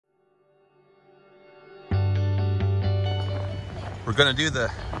We're gonna do the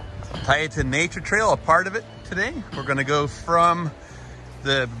Tieton Nature Trail, a part of it today. We're gonna go from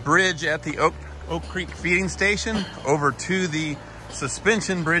the bridge at the Oak Creek feeding station over to the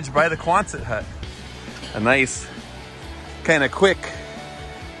suspension bridge by the Quonset hut. A nice kind of quick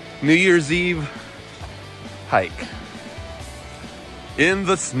New Year's Eve hike in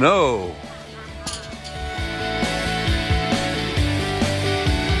the snow.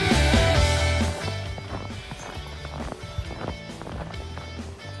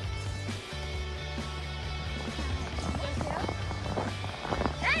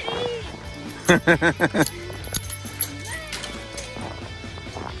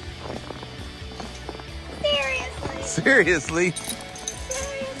 Seriously?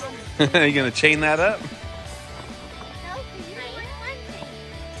 Are you gonna chain that up?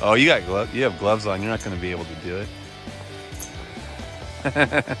 Oh, you got gloves. You have gloves on. You're not gonna be able to do it.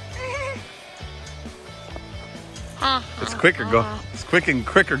 It's quicker It's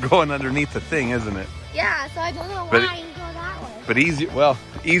quicker going underneath the thing, isn't it? Yeah. So I don't know why you go that way. But easier. Well,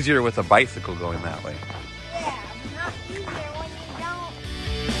 easier with a bicycle going that way. Yeah, not easier when you don't.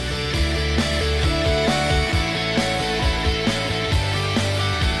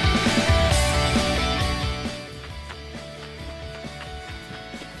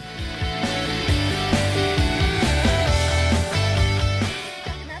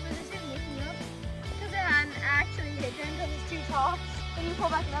 Another position making up because it hadn't actually hit them because it's too tall. Then you pull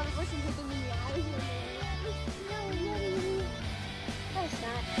back another bush and hit them in the eyes. That's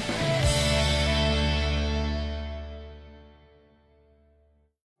not.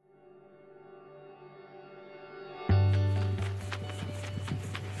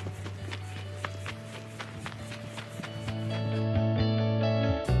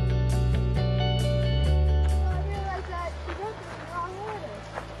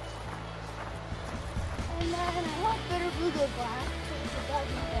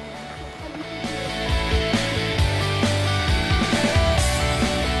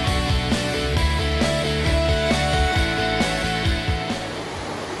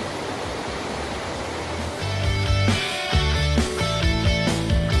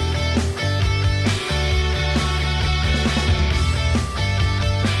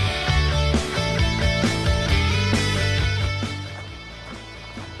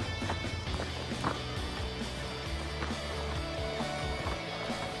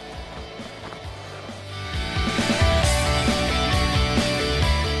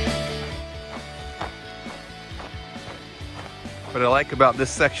 What I like about this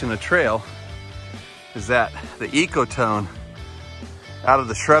section of trail is that the ecotone out of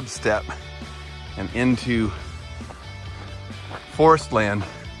the shrub step and into forest land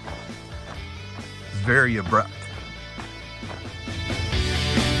is very abrupt.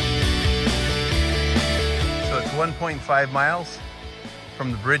 So it's 1.5 miles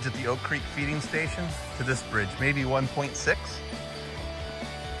from the bridge at the Oak Creek feeding station to this bridge, maybe 1.6.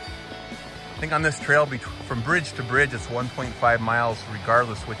 I think on this trail from bridge to bridge, it's 1.5 miles,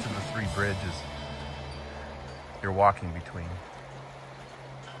 regardless which of the three bridges you're walking between.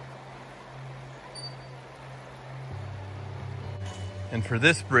 And for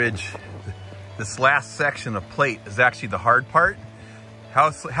this bridge, this last section of plate is actually the hard part.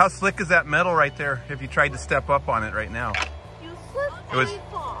 How slick is that metal right there if you tried to step up on it right now? You slip and you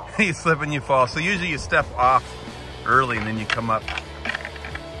fall. You slip and you fall. So usually you step off early and then you come up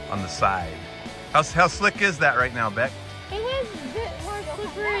on the side. How slick is that right now, Beck? It was a bit more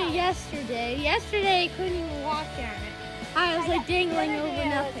slippery yesterday. Yesterday I couldn't even walk on it. I was like dangling over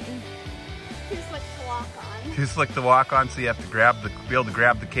nothing. Too slick to walk on. Too slick to walk on, so you have to be able to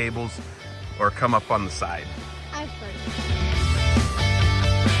grab the cables or come up on the side. I've heard.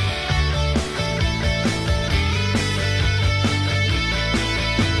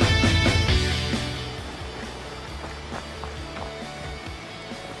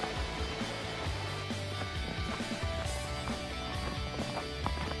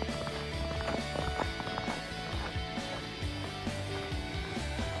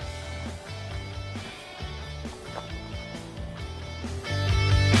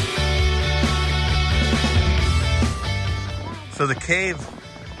 So the cave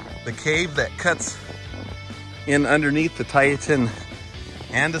that cuts in underneath the Tieton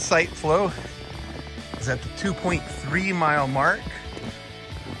andesite flow is at the 2.3 mile mark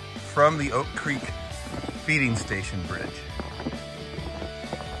from the Oak Creek feeding station bridge.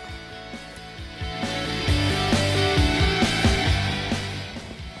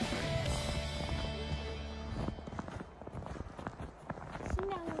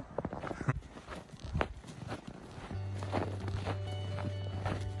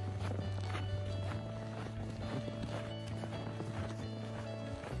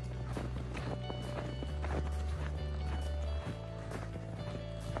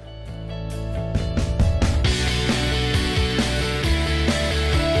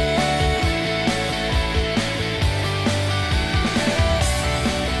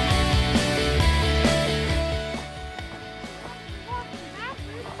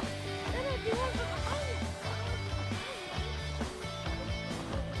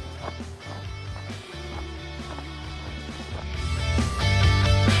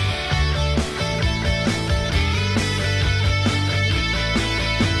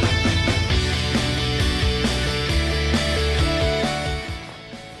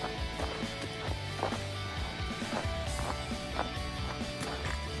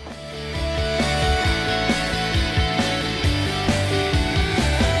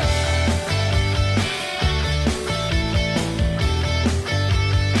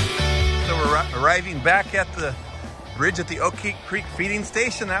 arriving back at the bridge at the Oak Creek Feeding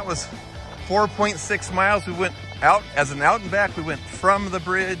Station. That was 4.6 miles. We went out as an out and back. We went from the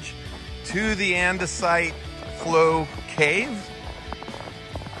bridge to the andesite flow cave.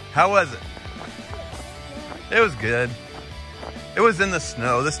 How was it? It was good. It was in the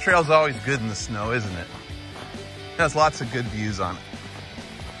snow. This trail's always good in the snow, isn't it? It has lots of good views on it.